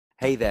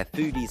Hey there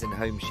foodies and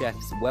home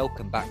chefs,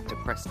 welcome back to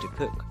Press to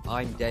Cook.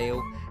 I'm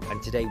Dale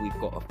and today we've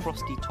got a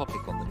frosty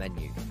topic on the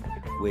menu.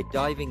 We're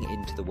diving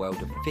into the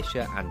world of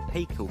Fisher and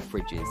Paykel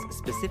fridges,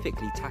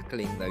 specifically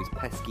tackling those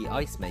pesky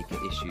ice maker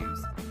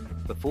issues.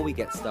 Before we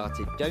get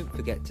started, don't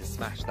forget to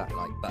smash that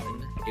like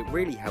button. It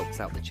really helps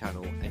out the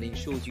channel and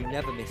ensures you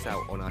never miss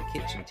out on our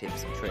kitchen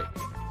tips and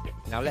tricks.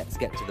 Now let's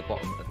get to the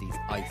bottom of these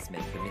ice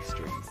maker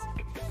mysteries.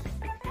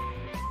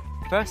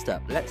 First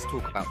up, let's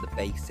talk about the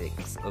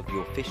basics of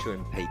your Fisher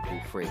and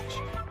Paykel fridge.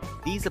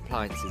 These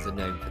appliances are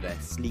known for their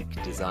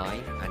sleek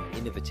design and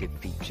innovative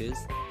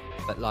features,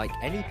 but like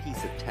any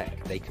piece of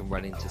tech, they can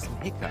run into some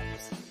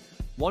hiccups.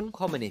 One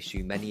common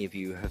issue many of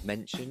you have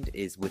mentioned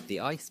is with the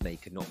ice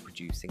maker not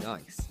producing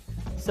ice.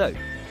 So,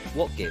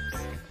 what gives?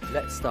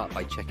 Let's start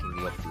by checking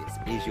the obvious.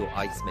 Is your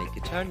ice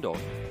maker turned on?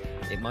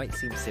 It might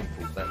seem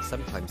simple, but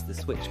sometimes the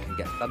switch can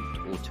get bumped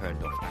or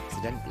turned off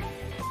accidentally.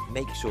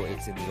 Make sure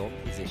it's in the on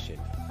position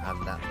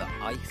and that the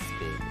ice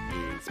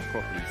bin is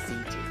properly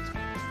seated.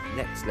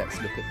 Next, let's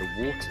look at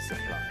the water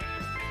supply.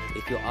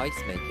 If your ice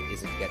maker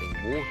isn't getting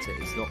water,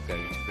 it's not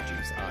going to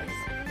produce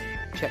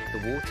ice. Check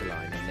the water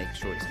line and make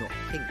sure it's not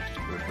kinked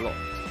or blocked.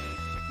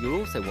 You'll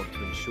also want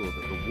to ensure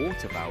that the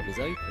water valve is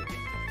open.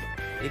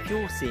 If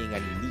you're seeing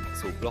any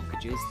leaks or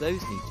blockages,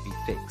 those need to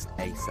be fixed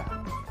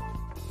ASAP.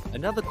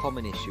 Another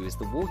common issue is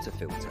the water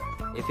filter.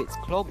 If it's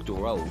clogged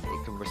or old,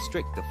 it can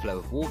restrict the flow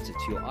of water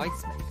to your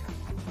ice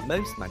maker.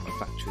 Most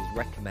manufacturers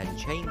recommend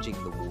changing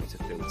the water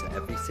filter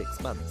every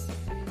 6 months.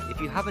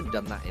 If you haven't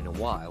done that in a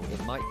while,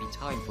 it might be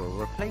time for a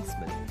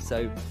replacement.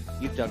 So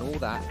you've done all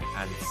that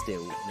and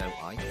still no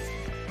ice.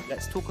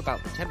 Let's talk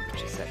about the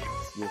temperature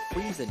settings. Your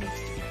freezer needs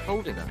to be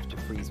cold enough to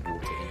freeze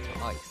water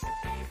into ice.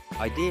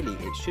 Ideally,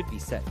 it should be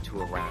set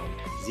to around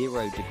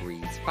 0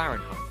 degrees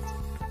Fahrenheit,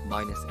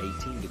 minus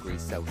 18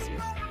 degrees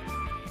Celsius.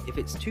 If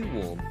it's too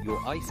warm, your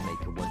ice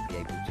maker won't be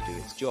able to do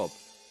its job.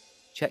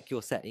 Check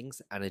your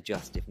settings and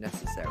adjust if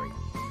necessary.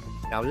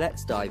 Now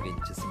let's dive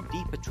into some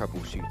deeper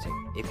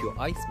troubleshooting. If your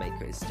ice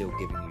maker is still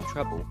giving you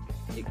trouble,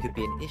 it could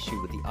be an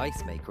issue with the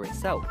ice maker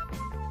itself.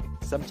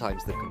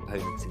 Sometimes the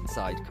components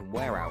inside can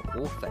wear out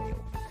or fail.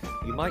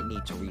 You might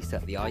need to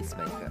reset the ice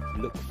maker,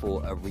 look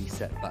for a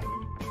reset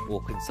button,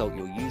 or consult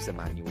your user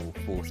manual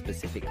for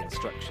specific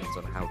instructions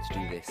on how to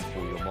do this for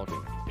your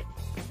model.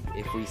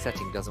 If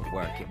resetting doesn't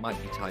work, it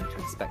might be time to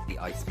inspect the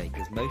ice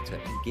maker's motor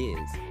and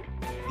gears.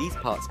 These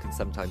parts can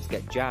sometimes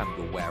get jammed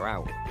or wear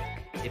out.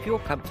 If you're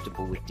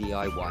comfortable with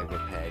DIY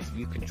repairs,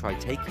 you can try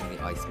taking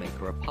the ice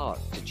maker apart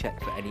to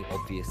check for any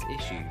obvious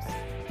issues.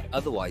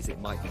 Otherwise, it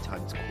might be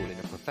time to call in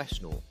a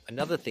professional.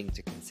 Another thing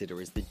to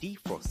consider is the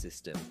defrost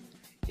system.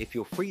 If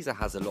your freezer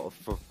has a lot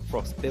of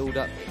frost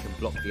buildup, it can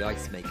block the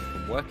ice maker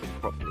from working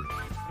properly.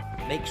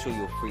 Make sure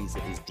your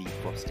freezer is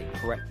defrosting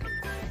correctly.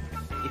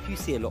 If you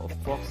see a lot of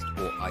frost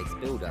or ice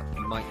buildup,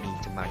 you might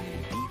need to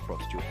manually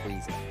defrost your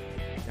freezer.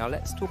 Now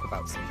let's talk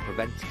about some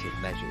preventative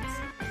measures.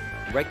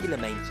 Regular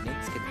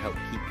maintenance can help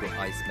keep your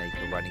ice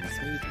maker running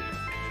smoothly.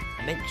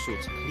 Make sure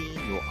to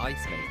clean your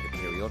ice maker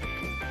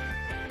periodically.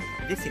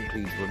 This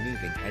includes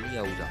removing any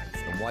old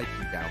ice and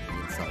wiping down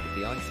the inside of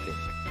the ice bin.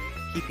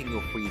 Keeping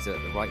your freezer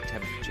at the right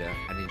temperature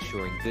and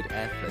ensuring good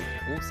airflow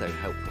can also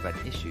help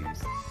prevent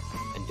issues.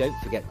 And don't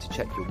forget to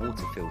check your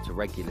water filter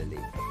regularly.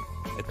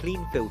 A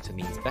clean filter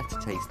means better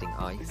tasting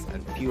ice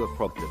and fewer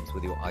problems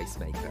with your ice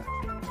maker.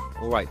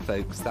 Alright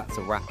folks, that's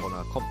a wrap on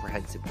our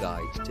comprehensive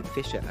guide to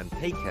Fisher and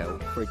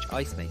Paykel fridge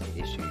ice maker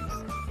issues.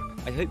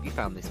 I hope you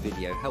found this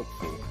video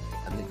helpful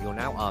and that you're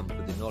now armed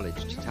with the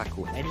knowledge to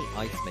tackle any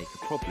ice maker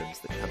problems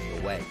that come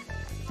your way.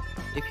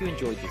 If you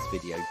enjoyed this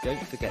video,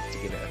 don't forget to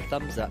give it a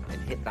thumbs up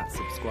and hit that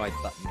subscribe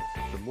button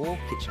for more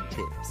kitchen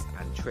tips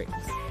and tricks.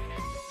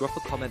 Drop a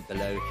comment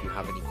below if you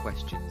have any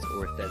questions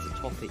or if there's a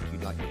topic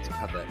you'd like me to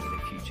cover in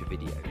a future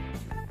video.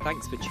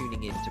 Thanks for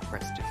tuning in to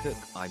Press to Cook.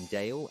 I'm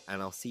Dale and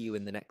I'll see you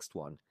in the next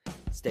one.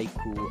 Stay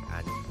cool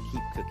and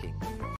keep cooking.